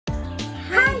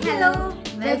Hello,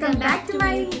 welcome back to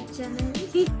my channel.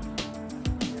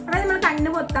 അപ്പോൾ നമ്മൾ കണ്ണ്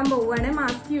പൊത്താൻ പോവുകയാണ്.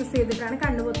 മാസ്ക് യൂസ് ചെയ്തിട്ടാണ്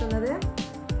കണ്ണ് പൊത്തുന്നത്.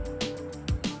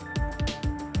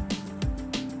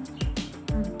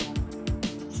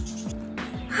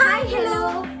 Hi hello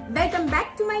welcome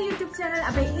back to my YouTube channel.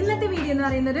 അപ്പോൾ ഇന്നത്തെ വീഡിയോ എന്ന്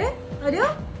പറയുന്നത് ഒരു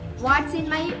what's in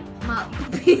my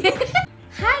mouth.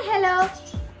 Hi hello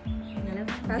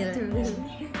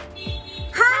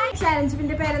hi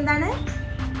ചാലഞ്ചിന്റെ പേരെന്താണ്?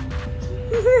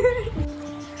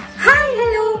 Hi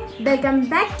hello welcome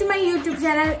back to my YouTube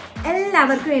channel.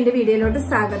 എല്ലാവർക്കും എന്റെ വീഡിയോയിലോട്ട്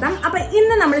സ്വാഗതം. അപ്പൊ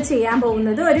ഇന്ന് നമ്മൾ ചെയ്യാൻ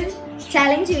പോകുന്നത് ഒരു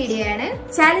ചാലഞ്ച് വീഡിയോ ആണ്.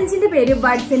 ചാലഞ്ചിന്റെ പേര്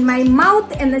വാട്ട്സ് ഇൻ മൈ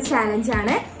മൗത്ത് എന്ന ചാലഞ്ച്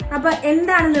ആണ്. അപ്പൊ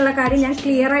എന്താണെന്നുള്ള കാര്യം ഞാൻ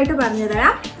ക്ലിയർ ആയിട്ട് പറഞ്ഞു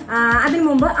തരാം. അതിനു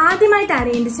മുമ്പ് ആദ്യമായിട്ട്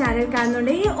ആരെയും എന്റെ ചാനൽ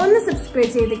കാണുന്നുണ്ടെങ്കിൽ ഒന്ന്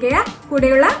സബ്സ്ക്രൈബ് ചെയ്തിരിക്കുക,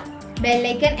 കൂടെയുള്ള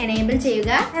ബെല്ലൈക്കൺ എനേബിൾ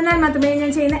ചെയ്യുക. എന്നാൽ മാത്രമേ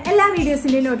ഞാൻ ചെയ്യുന്ന എല്ലാ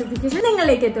വീഡിയോസിന്റെയും നോട്ടിഫിക്കേഷൻ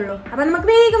നിങ്ങളിലേക്ക് എത്തുള്ളൂ. അപ്പൊ നമുക്ക്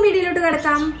വേഗം വീഡിയോയിലോട്ട്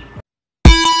കിടക്കാം.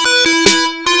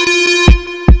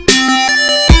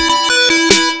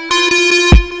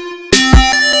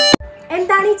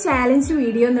 എന്താണ് ഈ ചാലഞ്ച്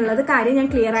വീഡിയോ എന്നുള്ളത് കാര്യം ഞാൻ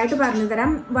ക്ലിയർ ആയിട്ട് പറഞ്ഞു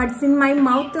തരാം. വാട്ട്സ് ഇൻ മൈ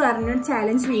മൗത്ത് പറഞ്ഞ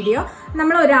ചാലഞ്ച് വീഡിയോ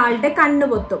നമ്മൾ ഒരാളുടെ കണ്ണ്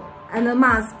പൊത്തും,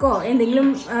 മാസ്കോ എന്തെങ്കിലും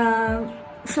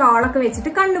ഷോളൊക്കെ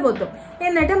വെച്ചിട്ട് കണ്ണ് പൊത്തും.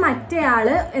 എന്നിട്ട് മറ്റേ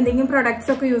ആള് എന്തെങ്കിലും പ്രൊഡക്ട്സ്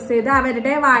ഒക്കെ യൂസ് ചെയ്ത്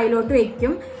അവരുടെ വായിലോട്ട്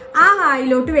വെക്കും. ആ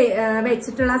വായിലോട്ട്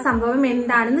വെച്ചിട്ടുള്ള സംഭവം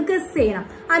എന്താണെന്ന് ഗസ് ചെയ്യണം.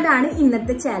 അതാണ്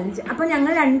ഇന്നത്തെ ചാലഞ്ച്. അപ്പൊ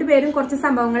ഞങ്ങൾ രണ്ടുപേരും കുറച്ച്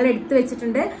സംഭവങ്ങൾ എടുത്തു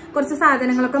വെച്ചിട്ടുണ്ട്, കുറച്ച്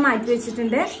സാധനങ്ങളൊക്കെ മാറ്റി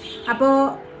വെച്ചിട്ടുണ്ട്. അപ്പോ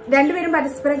രണ്ടുപേരും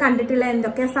പരസ്പരം കണ്ടിട്ടില്ല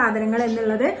എന്തൊക്കെ സാധനങ്ങൾ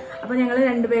എന്നുള്ളത്. അപ്പൊ ഞങ്ങൾ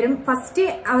രണ്ടുപേരും ഫസ്റ്റ്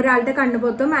ഒരാളുടെ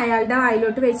കണ്ണുപൊത്തും അയാളുടെ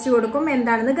വായിലോട്ട് വെച്ചു കൊടുക്കും,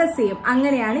 എന്താണെന്ന് ഗസ് ചെയ്യും.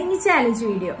 അങ്ങനെയാണ് ഈ ചാലഞ്ച്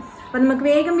വീഡിയോ. അപ്പൊ നമുക്ക്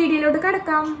വേഗം വീഡിയോയിലോട്ട്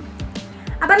കിടക്കാം.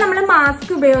 അപ്പൊ നമ്മൾ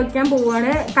മാസ്ക് ഉപയോഗിക്കാൻ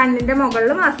പോവാണ്. കണ്ണിന്റെ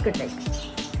മുകളിൽ മാസ്ക് ഇട്ടേക്ക്.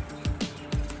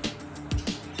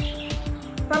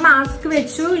 അപ്പൊ മാസ്ക്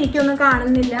വെച്ചു, എനിക്കൊന്നും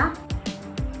കാണുന്നില്ല.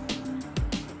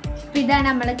 ഇതാണ്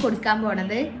നമ്മള് കൊടുക്കാൻ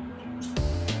പോണത്.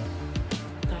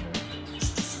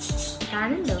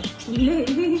 കാണുന്നുണ്ടോ?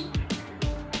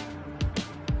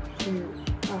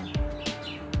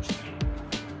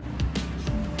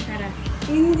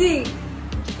 ഇഞ്ചി,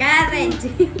 കാരറ്റ്.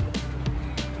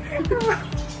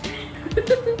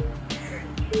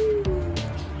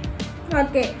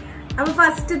 ഓക്കെ. അപ്പൊ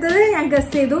ഫസ്റ്റത്തത് ഞാൻ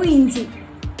ഗസ് ചെയ്തു ഇഞ്ചി.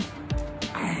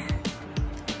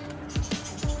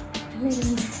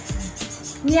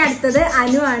 ഇനി അടുത്തത്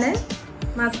അനു ആണ്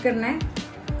മാസ്ക് ഇടണേ.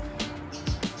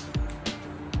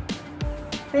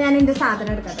 അപ്പൊ ഞാൻ എന്റെ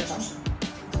സാധനം എടുക്കട്ടെ കേട്ടോ.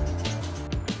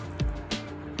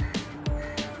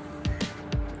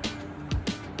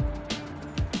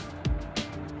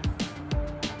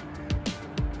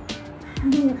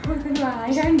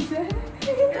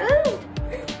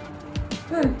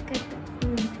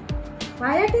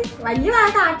 വായാട്ട് വലിയ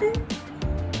വാട്ടാട്ട്.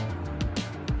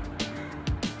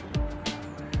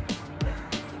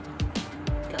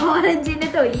 ഓറഞ്ചിന്റെ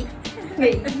തൊലി.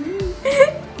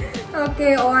 ഓക്കെ,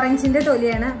 ഓറഞ്ചിന്റെ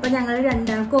തൊലിയാണ്. അപ്പൊ ഞങ്ങൾ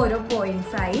രണ്ടാൾക്കും ഓരോ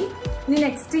പോയിന്റ്സ് ആയി. ഇനി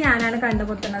നെക്സ്റ്റ് ഞാനാണ്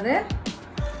കണ്ടുപൊട്ടുന്നത്.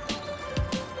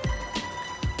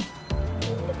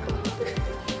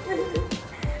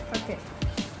 Okay,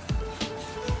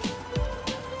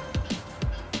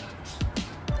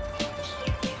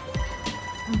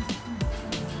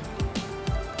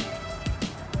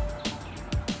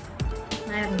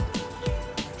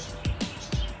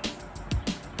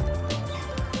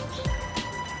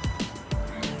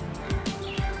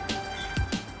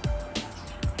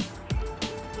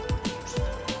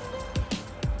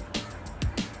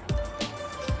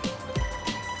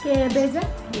 cabbage.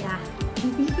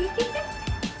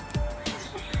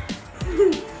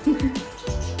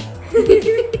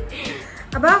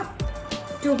 അപ്പൊ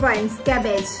 2 points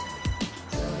cabbage.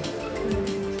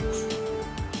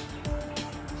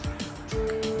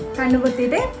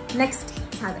 കണ്ണുപൊത്തിയിട്ട് നെക്സ്റ്റ്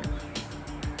സാധനം.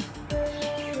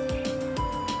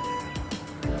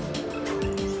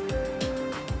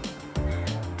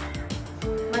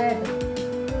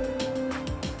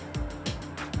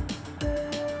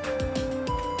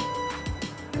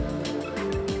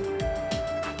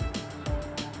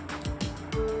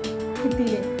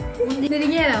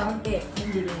 മുന്തിരിങ്ങയാണോ? ഓക്കെ,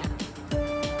 മുന്തിരിങ്ങ.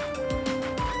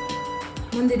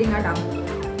 മുന്തിരിങ്ങ കേട്ടോ.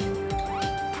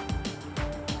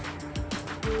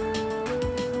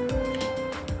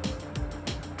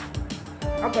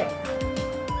 ഓക്കെ,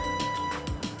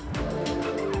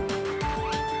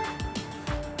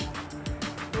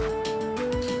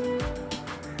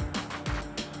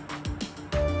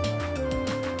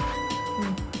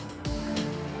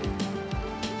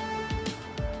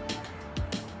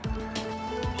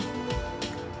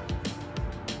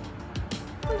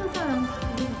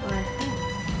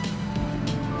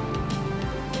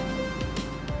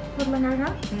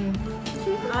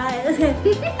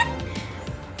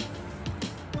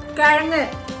 കിഴങ്ങ്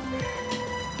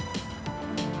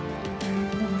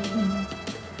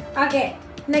ഓക്കെ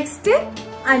നെക്സ്റ്റ്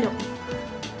അനു.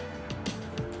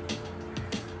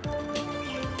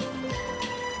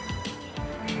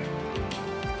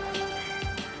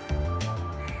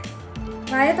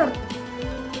 വായ തുറക്കും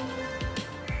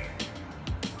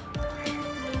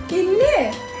ഇല്ലേ?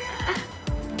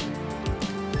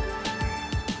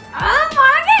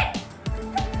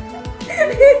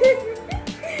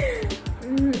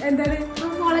 എന്താണ്?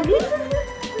 മുളക്.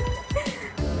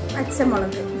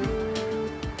 പച്ചമുളക്.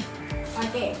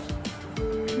 ഓക്കെ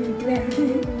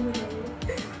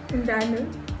എന്താണ്?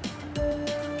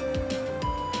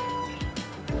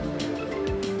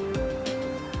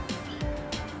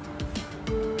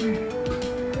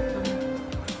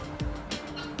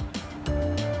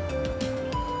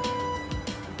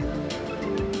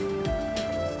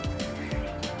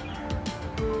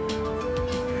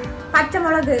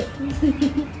 പച്ചമുളക്.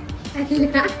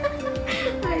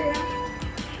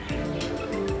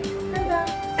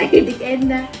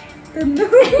 എന്താ തിന്നു?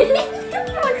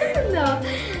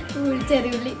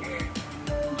 ചെറിയുള്ളി.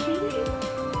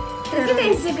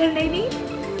 ടേസ്റ്റ് ഒക്കെ ഉണ്ടെങ്കിൽ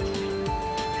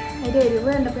ഒരു എരിവ്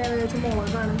കണ്ടപ്പോ വെച്ച്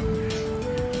മുളകാണ്.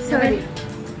 Sorry,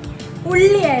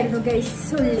 ഉള്ളിയായിരുന്നു guys.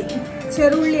 ഉള്ളി,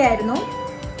 ചെറുള്ളിയായിരുന്നു.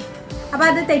 അപ്പൊ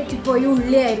അത് തെറ്റിപ്പോയി,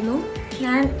 ഉള്ളിയായിരുന്നു.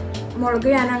 ഞാൻ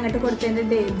മുളക് അങ്ങോട്ട്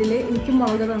കൊടുത്തതിന്റെ ഇതില് എനിക്ക്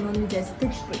മുളക് തന്നോന്ന് വിചാരിച്ചു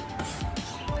തെറ്റിപ്പോയി.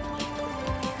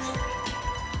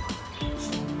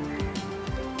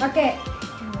 ഓക്കെ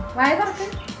വായ തുറക്ക്,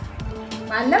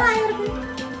 നല്ല വായ തുറക്ക്.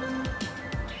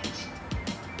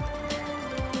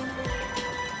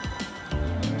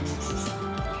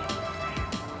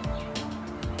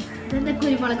 ഇതെന്താ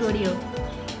കുരുമുളക് പൊടിയോ?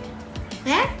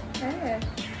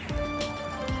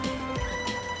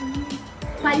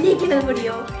 പല്ലിക്കുന്നത്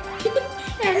പൊടിയോ?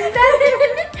 എന്താ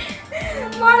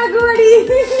മുളക് പൊടി?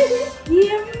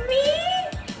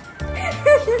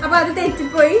 അപ്പൊ അത്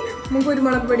തെറ്റിപ്പോയി.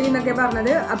 കുരുമുളക് പൊടി എന്നൊക്കെ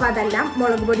പറഞ്ഞത്. അപ്പൊ അതല്ല,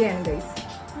 മുളക് പൊടിയാണ് ഗൈസ്.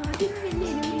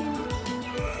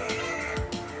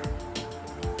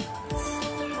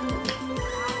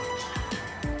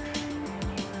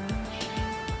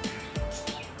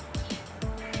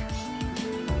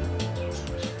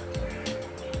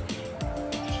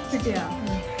 കിട്ടിയോ?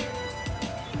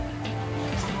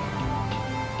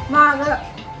 മുളക്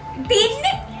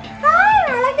പിന്നെ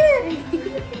മുളക്.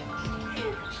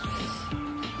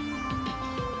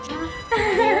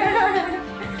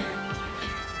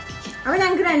 അപ്പൊ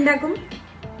ഞങ്ങക്ക് രണ്ടാക്കും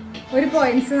ഒരു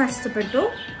പോയിന്റ്സ് നഷ്ടപ്പെട്ടു.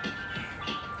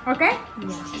 Okay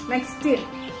next.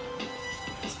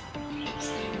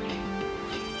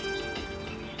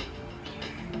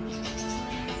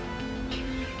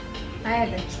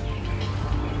 അതെ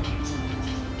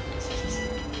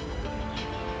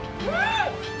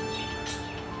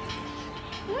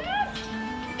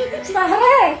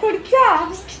കുടിച്ചാ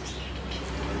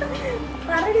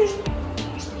പറടി.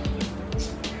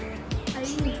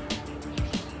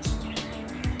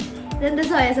 ഇതെന്താ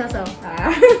soya സോസോ?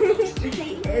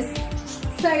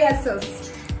 Soya sauce.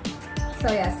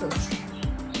 Soya sauce.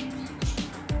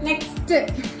 Next.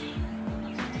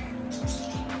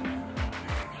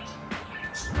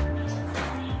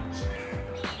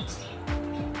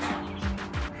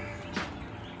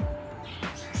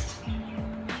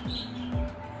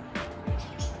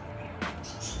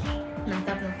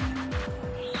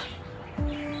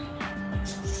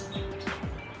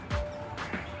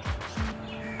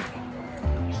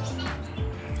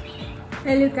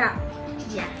 നെല്ലിക്ക.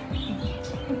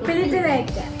 ഉപ്പിലിട്ട്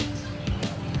തേക്ക.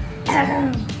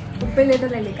 ഉപ്പിലിട്ട്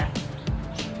നെല്ലിക്ക.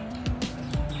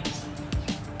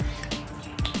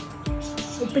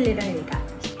 ഉപ്പിലിട്ട നെല്ലിക്ക.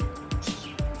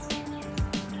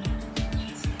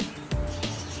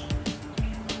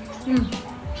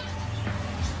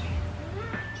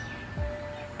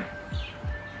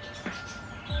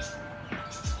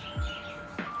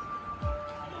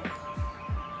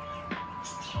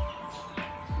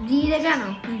 ജീരകാണോ?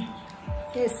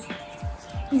 യെസ്,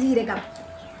 ജീരകം.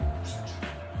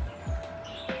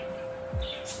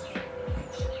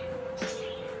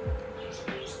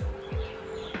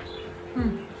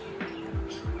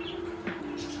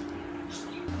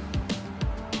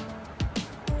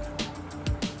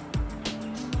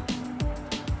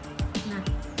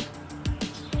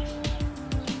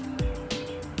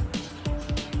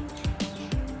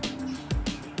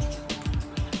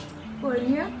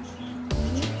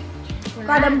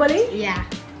 കടമ്പളി.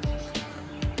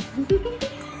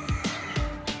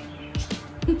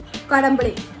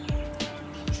 കടമ്പളി.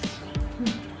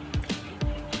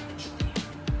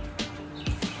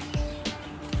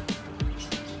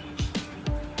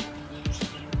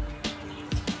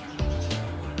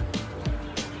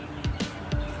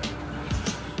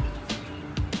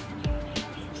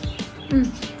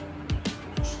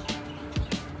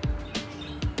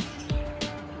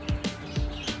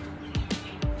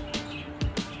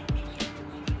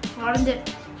 ഓറഞ്ച്.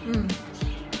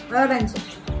 ഓറഞ്ച്.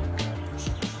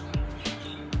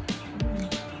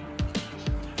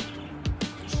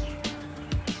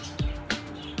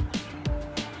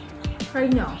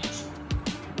 കഴിഞ്ഞോ?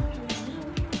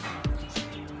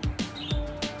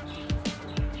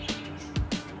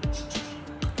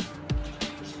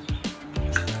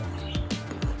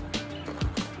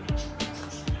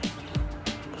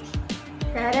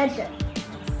 ക്യാരറ്റ്.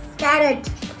 ക്യാരറ്റ്.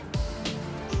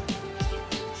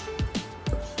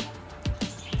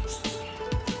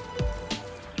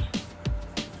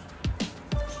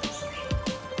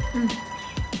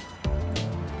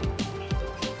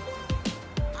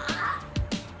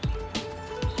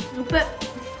 ഉപ്പ്.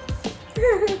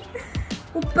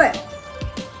 ഉപ്പ്.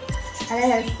 അതെ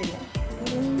രസത്തില്ല.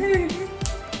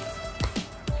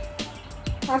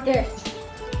 ഓക്കെ.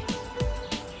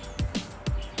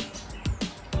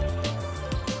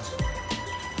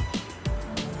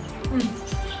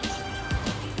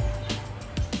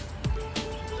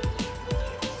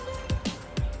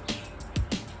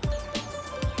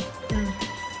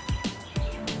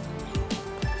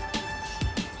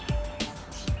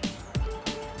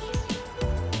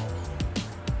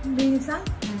 ബീൻസാ?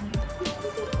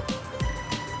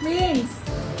 ബീൻസ്.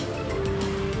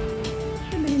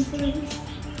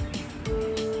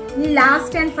 ഇനി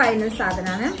ലാസ്റ്റ് ആൻഡ് ഫൈനൽ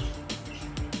സാധനമാണ്.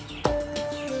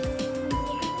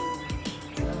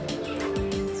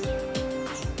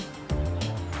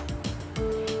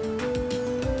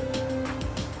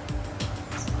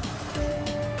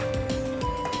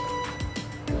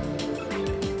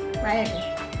 വയറ്റ്.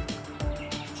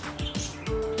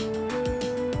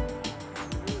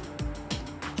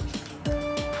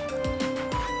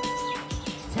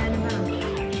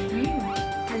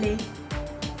 അല്ലേ?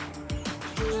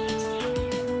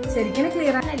 ശരിക്കും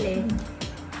ക്ലിയർ ആണല്ലേ?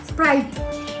 സ്പ്രൈറ്റ്.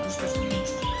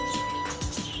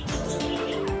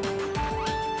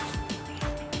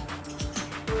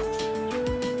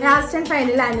 ലാസ്റ്റ് ആൻഡ്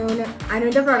ഫൈനൽ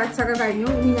അനുവിന്റെ പ്രൊഡക്ട്സ് ഒക്കെ കഴിഞ്ഞു.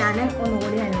 ഇനി ഞാൻ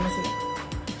ഒന്നുകൂടി അനുവിന് ചെയ്യാം.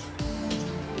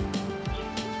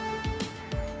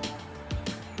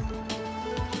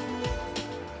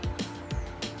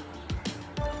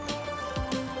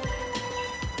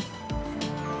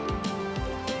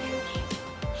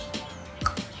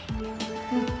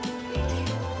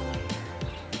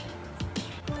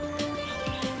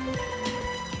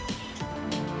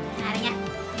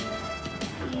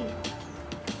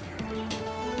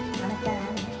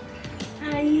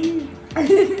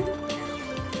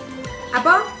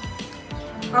 അപ്പൊ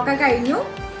ഒക്കെ കഴിഞ്ഞു.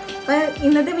 അപ്പൊ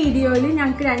ഇന്നത്തെ വീഡിയോയിൽ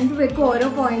ഞങ്ങൾക്ക് രണ്ടുപേർക്കും ഓരോ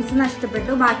പോയിന്റ്സ്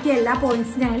നഷ്ടപ്പെട്ടു. ബാക്കി എല്ലാ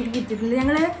പോയിന്റ്സും ഞങ്ങൾക്ക് കിട്ടിയിട്ടുണ്ട്.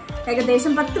 ഞങ്ങള്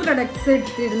ഏകദേശം 10 പ്രൊഡക്ട്സ്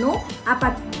ഇട്ടിരുന്നു. ആ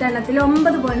 10 എണ്ണത്തിൽ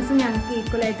 9 പോയിന്റ്സും ഞങ്ങൾക്ക്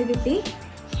ഈക്വൽ ആയിട്ട് കിട്ടി.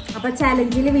 അപ്പൊ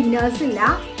ചാലഞ്ചിൽ വിന്നേഴ്സ് ഇല്ല,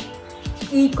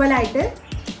 ഈക്വൽ ആയിട്ട്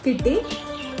കിട്ടി.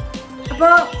 അപ്പോ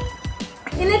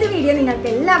ഇന്നത്തെ വീഡിയോ നിങ്ങൾക്ക്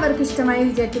എല്ലാവർക്കും ഇഷ്ടമായി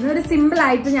വിചാരിക്കുന്നു. ഒരു സിമ്പിൾ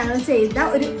ആയിട്ട് ഞങ്ങൾ ചെയ്ത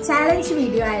ഒരു ചാലഞ്ച്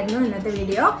വീഡിയോ ആയിരുന്നു ഇന്നത്തെ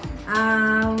വീഡിയോ.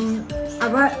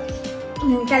 അപ്പൊ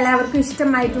നിങ്ങൾക്ക് എല്ലാവർക്കും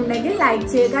ഇഷ്ടമായിട്ടുണ്ടെങ്കിൽ ലൈക്ക്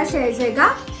ചെയ്യുക, ഷെയർ ചെയ്യുക,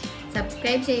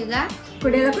 സബ്സ്ക്രൈബ് ചെയ്യുക,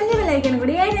 കൂടെയുള്ള കുഞ്ഞു ബെല്ലൈക്കൺ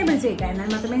കൂടി എനേബിൾ ചെയ്യുക. എന്നാൽ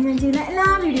മാത്രമേ ഞാൻ ചെയ്യുന്ന എല്ലാ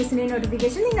വീഡിയോസിന്റെയും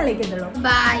നോട്ടിഫിക്കേഷൻ നിങ്ങളിലേക്ക് എത്തുള്ളൂ.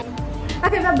 ബൈ.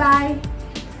 Okay, by.